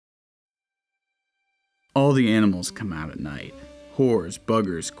All the animals come out at night. Whores,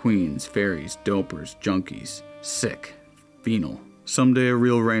 buggers, queens, fairies, dopers, junkies. Sick. Venal. Someday a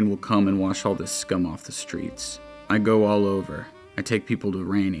real rain will come and wash all this scum off the streets. I go all over. I take people to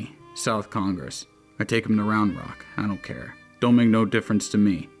Rainey, South Congress. I take them to Round Rock. I don't care. Don't make no difference to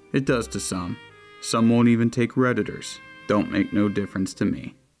me. It does to some. Some won't even take Redditors. Don't make no difference to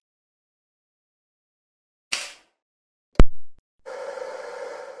me.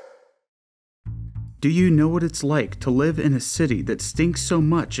 Do you know what it's like to live in a city that stinks so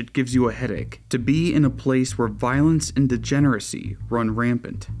much it gives you a headache? To be in a place where violence and degeneracy run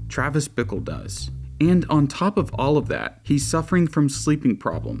rampant? Travis Bickle does. And on top of all of that, he's suffering from sleeping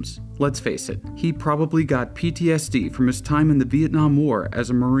problems. Let's face it, he probably got PTSD from his time in the Vietnam War as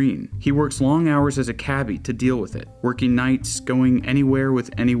a Marine. He works long hours as a cabbie to deal with it, working nights, going anywhere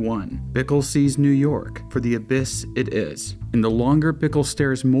with anyone. Bickle sees New York for the abyss it is. And the longer Bickle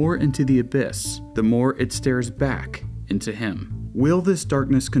stares more into the abyss, the more it stares back into him. Will this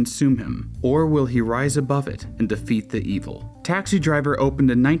darkness consume him, or will he rise above it and defeat the evil? Taxi Driver opened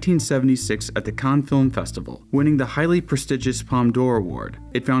in 1976 at the Cannes Film Festival, winning the highly prestigious Palme d'Or Award.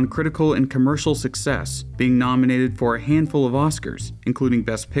 It found critical and commercial success, being nominated for a handful of Oscars, including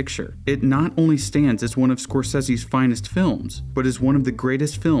Best Picture. It not only stands as one of Scorsese's finest films, but is one of the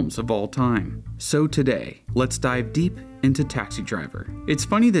greatest films of all time. So today, let's dive deep into Taxi Driver. It's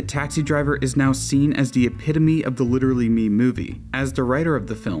funny that Taxi Driver is now seen as the epitome of the Literally Me movie, as the writer of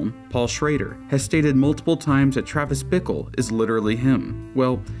the film, Paul Schrader, has stated multiple times that Travis Bickle is literally him.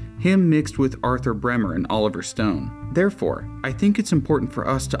 Well, him mixed with Arthur Bremer and Oliver Stone. Therefore, I think it's important for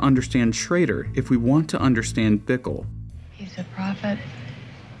us to understand Schrader if we want to understand Bickle. He's a prophet.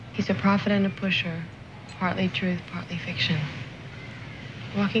 He's a prophet and a pusher. Partly truth, partly fiction.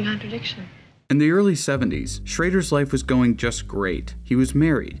 Walking contradiction. In the early 70s, Schrader's life was going just great. He was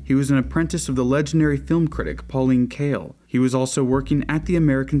married. He was an apprentice of the legendary film critic Pauline Kael. He was also working at the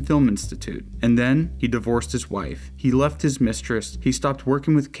American Film Institute. And then, he divorced his wife. He left his mistress, he stopped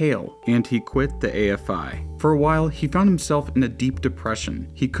working with Kael, and he quit the AFI. For a while, he found himself in a deep depression.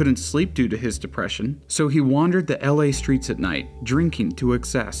 He couldn't sleep due to his depression, so he wandered the LA streets at night, drinking to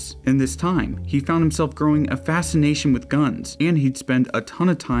excess. In this time, he found himself growing a fascination with guns, and he'd spend a ton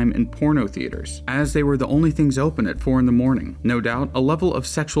of time in porno theaters, as they were the only things open at 4 in the morning. No doubt, a level of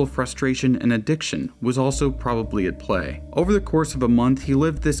sexual frustration and addiction was also probably at play. Over the course of a month, he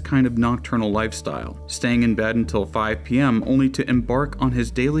lived this kind of nocturnal lifestyle, staying in bed until 5 p.m. only to embark on his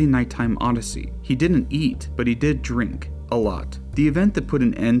daily nighttime odyssey. He didn't eat, but he did drink. A lot. The event that put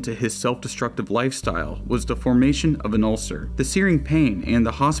an end to his self-destructive lifestyle was the formation of an ulcer. The searing pain and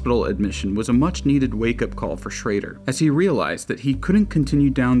the hospital admission was a much-needed wake-up call for Schrader, as he realized that he couldn't continue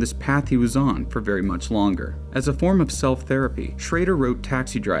down this path he was on for very much longer. As a form of self-therapy, Schrader wrote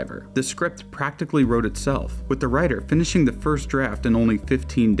Taxi Driver. The script practically wrote itself, with the writer finishing the first draft in only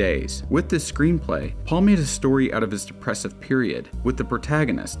 15 days. With this screenplay, Paul made a story out of his depressive period, with the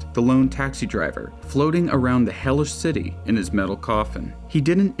protagonist, the lone taxi driver, floating around the hellish city in his metal coffin. He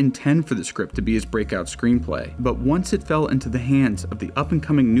didn't intend for the script to be his breakout screenplay, but once it fell into the hands of the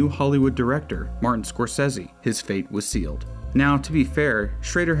up-and-coming new Hollywood director, Martin Scorsese, his fate was sealed. Now, to be fair,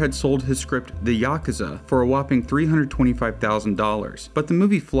 Schrader had sold his script The Yakuza for a whopping $325,000, but the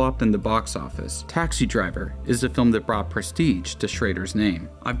movie flopped in the box office. Taxi Driver is the film that brought prestige to Schrader's name.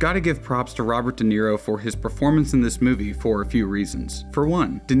 I've got to give props to Robert De Niro for his performance in this movie for a few reasons. For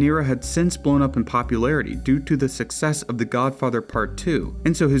one, De Niro had since blown up in popularity due to the success of The Godfather Part 2,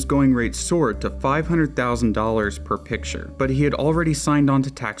 and so his going rate soared to $500,000 per picture. But he had already signed on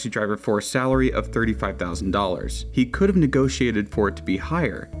to Taxi Driver for a salary of $35,000. He could have negotiated for it to be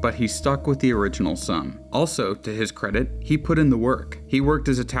higher, but he stuck with the original sum. Also, to his credit, he put in the work. He worked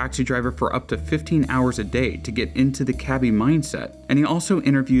as a taxi driver for up to 15 hours a day to get into the cabbie mindset, and he also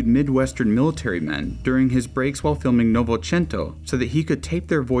interviewed Midwestern military men during his breaks while filming Novecento so that he could tape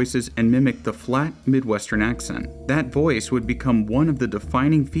their voices and mimic the flat Midwestern accent. That voice would become one of the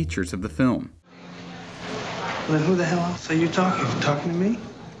defining features of the film. Well, then who the hell else are you talking? Talking to me?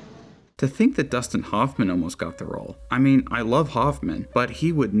 To think that Dustin Hoffman almost got the role. I mean, I love Hoffman, but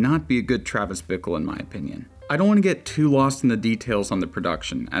he would not be a good Travis Bickle in my opinion. I don't want to get too lost in the details on the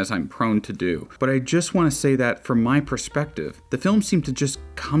production, as I'm prone to do, but I just want to say that from my perspective, the film seemed to just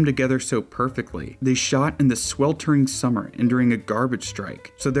come together so perfectly. They shot in the sweltering summer and during a garbage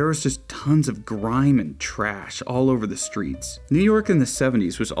strike, so there was just tons of grime and trash all over the streets. New York in the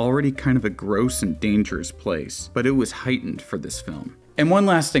 70s was already kind of a gross and dangerous place, but it was heightened for this film. And one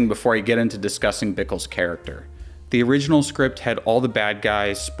last thing before I get into discussing Bickle's character. The original script had all the bad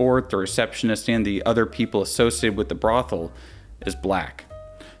guys, Sport, the receptionist, and the other people associated with the brothel as black.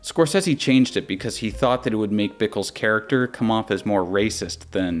 Scorsese changed it because he thought that it would make Bickle's character come off as more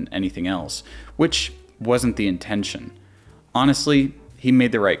racist than anything else, which wasn't the intention. Honestly, he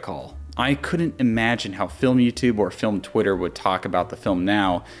made the right call. I couldn't imagine how Film YouTube or Film Twitter would talk about the film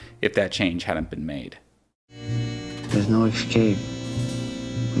now if that change hadn't been made. There's no escape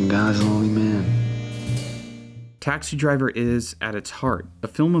from God's lonely man. Taxi Driver is, at its heart, a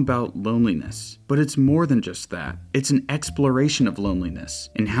film about loneliness. But it's more than just that. It's an exploration of loneliness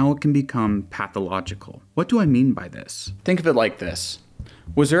and how it can become pathological. What do I mean by this? Think of it like this.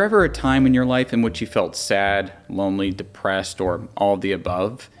 Was there ever a time in your life in which you felt sad, lonely, depressed, or all of the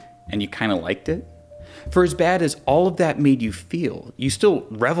above, and you kind of liked it? For as bad as all of that made you feel, you still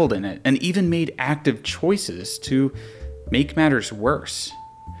reveled in it and even made active choices to make matters worse.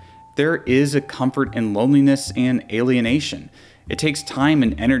 There is a comfort in loneliness and alienation. It takes time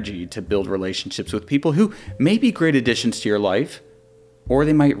and energy to build relationships with people who may be great additions to your life, or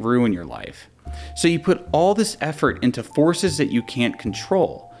they might ruin your life. So you put all this effort into forces that you can't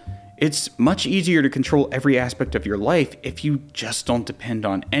control. It's much easier to control every aspect of your life if you just don't depend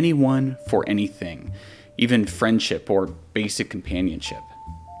on anyone for anything, even friendship or basic companionship.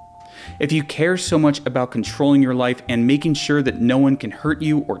 If you care so much about controlling your life and making sure that no one can hurt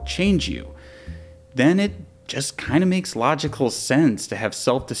you or change you, then it just kind of makes logical sense to have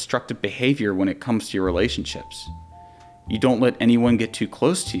self-destructive behavior when it comes to your relationships. You don't let anyone get too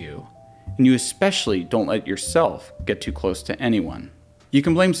close to you, and you especially don't let yourself get too close to anyone. You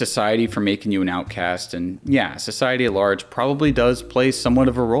can blame society for making you an outcast, and yeah, society at large probably does play somewhat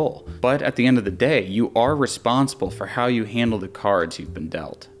of a role. But at the end of the day, you are responsible for how you handle the cards you've been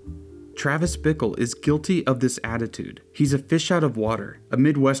dealt. Travis Bickle is guilty of this attitude. He's a fish out of water, a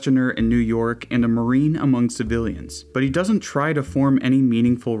Midwesterner in New York, and a Marine among civilians, but he doesn't try to form any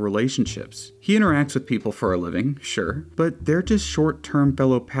meaningful relationships. He interacts with people for a living, sure, but they're just short-term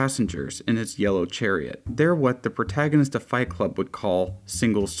fellow passengers in his yellow chariot. They're what the protagonist of Fight Club would call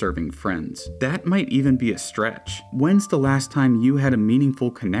single-serving friends. That might even be a stretch. When's the last time you had a meaningful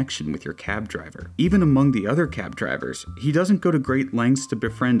connection with your cab driver? Even among the other cab drivers, he doesn't go to great lengths to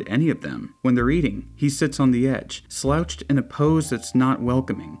befriend any of them. When they're eating, he sits on the edge, slouched in a pose that's not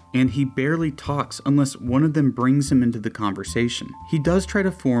welcoming, and he barely talks unless one of them brings him into the conversation. He does try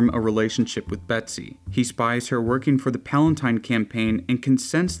to form a relationship with Betsy. He spies her working for the Palatine campaign and can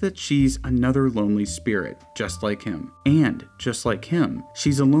sense that she's another lonely spirit, just like him. And, just like him,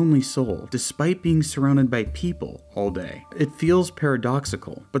 she's a lonely soul, despite being surrounded by people all day. It feels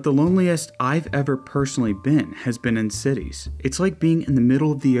paradoxical, but the loneliest I've ever personally been has been in cities. It's like being in the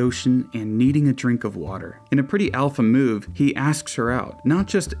middle of the ocean and needing a drink of water. In a pretty alpha move, he asks her out, not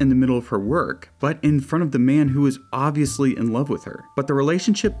just in the middle of her work, but in front of the man who is obviously in love with her. But the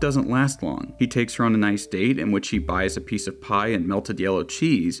relationship doesn't last long. He takes her on a nice date in which he buys a piece of pie and melted yellow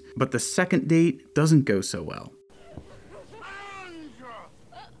cheese, but the second date doesn't go so well.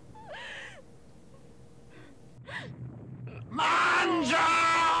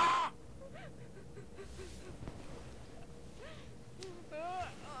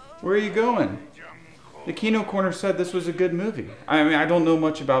 Where are you going? The Kino Corner said this was a good movie. I mean, I don't know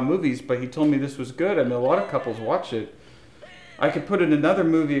much about movies, but he told me this was good. I mean, a lot of couples watch it. I could put in another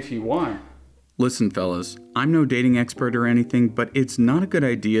movie if you want. Listen, fellas, I'm no dating expert or anything, but it's not a good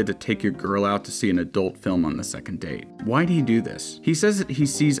idea to take your girl out to see an adult film on the second date. Why'd he do this? He says that he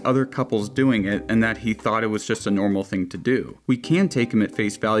sees other couples doing it and that he thought it was just a normal thing to do. We can take him at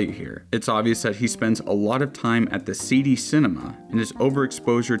face value here. It's obvious that he spends a lot of time at the seedy cinema, and his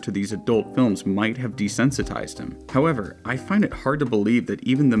overexposure to these adult films might have desensitized him. However, I find it hard to believe that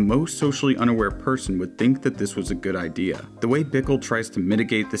even the most socially unaware person would think that this was a good idea. The way Bickle tries to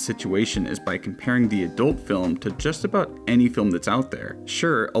mitigate the situation is by comparing the adult film to just about any film that's out there.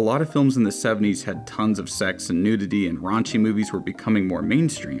 Sure, a lot of films in the 70s had tons of sex and nudity, and raunchy movies were becoming more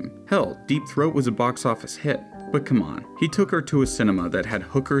mainstream. Hell, Deep Throat was a box office hit. But come on, he took her to a cinema that had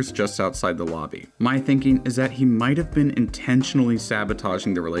hookers just outside the lobby. My thinking is that he might have been intentionally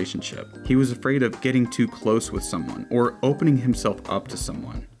sabotaging the relationship. He was afraid of getting too close with someone or opening himself up to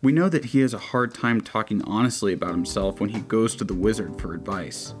someone. We know that he has a hard time talking honestly about himself when he goes to the wizard for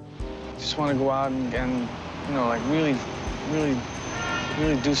advice. Just want to go out and you know, like really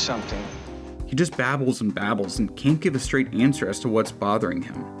do something. He just babbles and babbles and can't give a straight answer as to what's bothering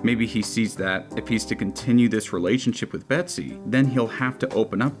him. Maybe he sees that if he's to continue this relationship with Betsy, then he'll have to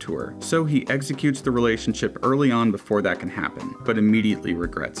open up to her. So he executes the relationship early on before that can happen, but immediately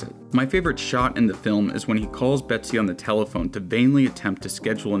regrets it. My favorite shot in the film is when he calls Betsy on the telephone to vainly attempt to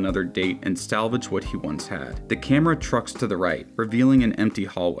schedule another date and salvage what he once had. The camera trucks to the right, revealing an empty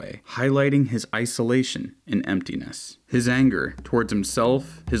hallway, highlighting his isolation and emptiness. His anger towards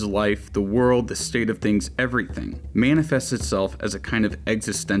himself, his life, the world, the state of things, everything, manifests itself as a kind of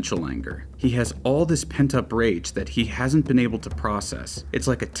existential anger. He has all this pent-up rage that he hasn't been able to process. It's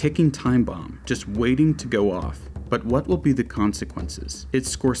like a ticking time bomb, just waiting to go off. But what will be the consequences?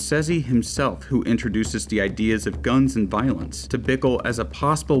 It's Scorsese himself who introduces the ideas of guns and violence to Bickle as a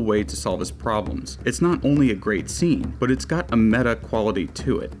possible way to solve his problems. It's not only a great scene, but it's got a meta quality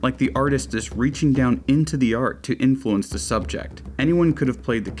to it, like the artist is reaching down into the art to influence the subject. Anyone could have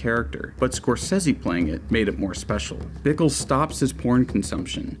played the character, but Scorsese playing it made it more special. Bickle stops his porn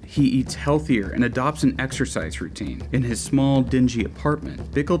consumption. He eats healthier and adopts an exercise routine. In his small, dingy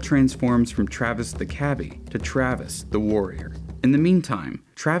apartment, Bickle transforms from Travis the cabbie to Travis the warrior. In the meantime,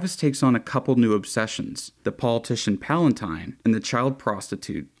 Travis takes on a couple new obsessions, the politician Palantine and the child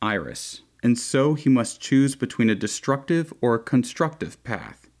prostitute Iris. And so he must choose between a destructive or a constructive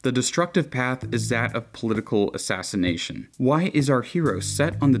path. The destructive path is that of political assassination. Why is our hero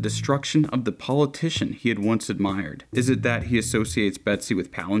set on the destruction of the politician he had once admired? Is it that he associates Betsy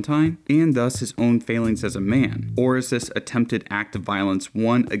with Palantine, and thus his own failings as a man? Or is this attempted act of violence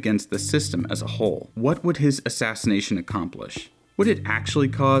one against the system as a whole? What would his assassination accomplish? Would it actually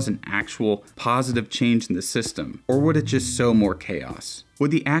cause an actual positive change in the system, or would it just sow more chaos? Would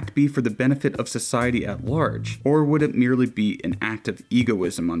the act be for the benefit of society at large, or would it merely be an act of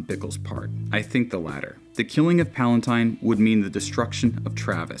egoism on Bickle's part? I think the latter. The killing of Palantine would mean the destruction of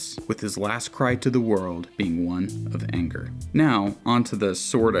Travis, with his last cry to the world being one of anger. Now, onto the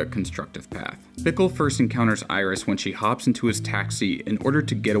sorta constructive path. Bickle first encounters Iris when she hops into his taxi in order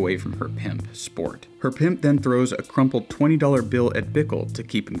to get away from her pimp, Sport. Her pimp then throws a crumpled $20 bill at Bickle to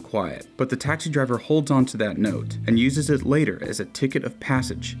keep him quiet, but the taxi driver holds on to that note and uses it later as a ticket of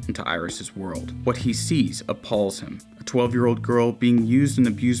passage into Iris's world. What he sees appalls him. A 12-year-old girl being used and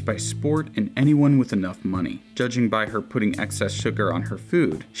abused by Sport and anyone with enough money. Judging by her putting excess sugar on her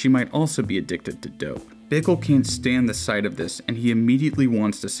food, she might also be addicted to dope. Bickle can't stand the sight of this and he immediately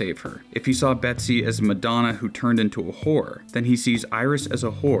wants to save her. If he saw Betsy as a Madonna who turned into a whore, then he sees Iris as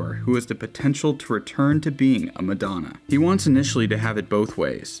a whore who has the potential to return to being a Madonna. He wants initially to have it both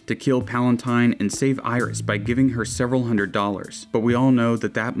ways, to kill Palantine and save Iris by giving her several $100s, but we all know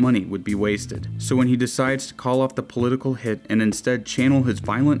that that money would be wasted. So when he decides to call off the political hit and instead channel his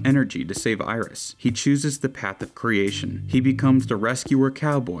violent energy to save Iris, he chooses the path of creation. He becomes the rescuer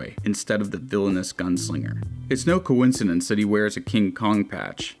cowboy instead of the villainous gunslinger. It's no coincidence that he wears a King Kong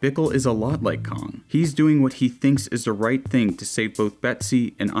patch. Bickle is a lot like Kong. He's doing what he thinks is the right thing to save both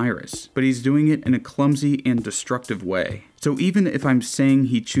Betsy and Iris, but he's doing it in a clumsy and destructive way. So even if I'm saying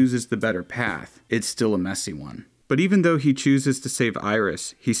he chooses the better path, it's still a messy one. But even though he chooses to save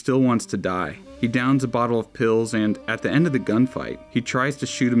Iris, he still wants to die. He downs a bottle of pills and, at the end of the gunfight, he tries to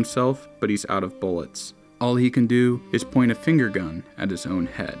shoot himself, but he's out of bullets. All he can do is point a finger gun at his own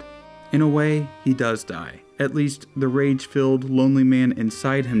head. In a way, he does die. At least, the rage-filled, lonely man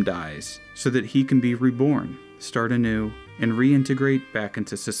inside him dies, so that he can be reborn, start anew, and reintegrate back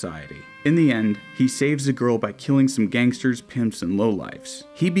into society. In the end, he saves the girl by killing some gangsters, pimps, and lowlifes.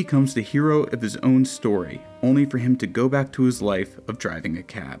 He becomes the hero of his own story, only for him to go back to his life of driving a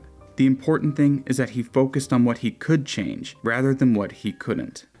cab. The important thing is that he focused on what he could change, rather than what he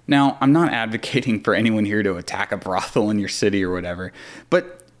couldn't. Now, I'm not advocating for anyone here to attack a brothel in your city or whatever,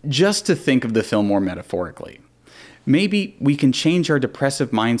 but just to think of the film more metaphorically. Maybe we can change our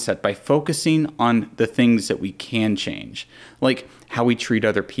depressive mindset by focusing on the things that we can change, like how we treat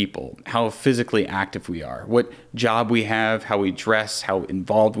other people, how physically active we are, what job we have, how we dress, how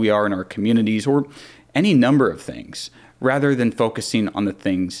involved we are in our communities, or any number of things, rather than focusing on the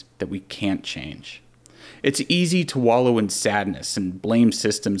things that we can't change. It's easy to wallow in sadness and blame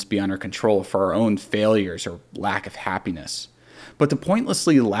systems beyond our control for our own failures or lack of happiness. But to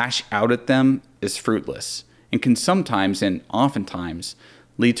pointlessly lash out at them is fruitless and can sometimes, and oftentimes,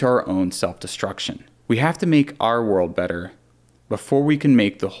 lead to our own self-destruction. We have to make our world better before we can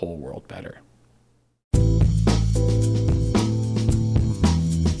make the whole world better.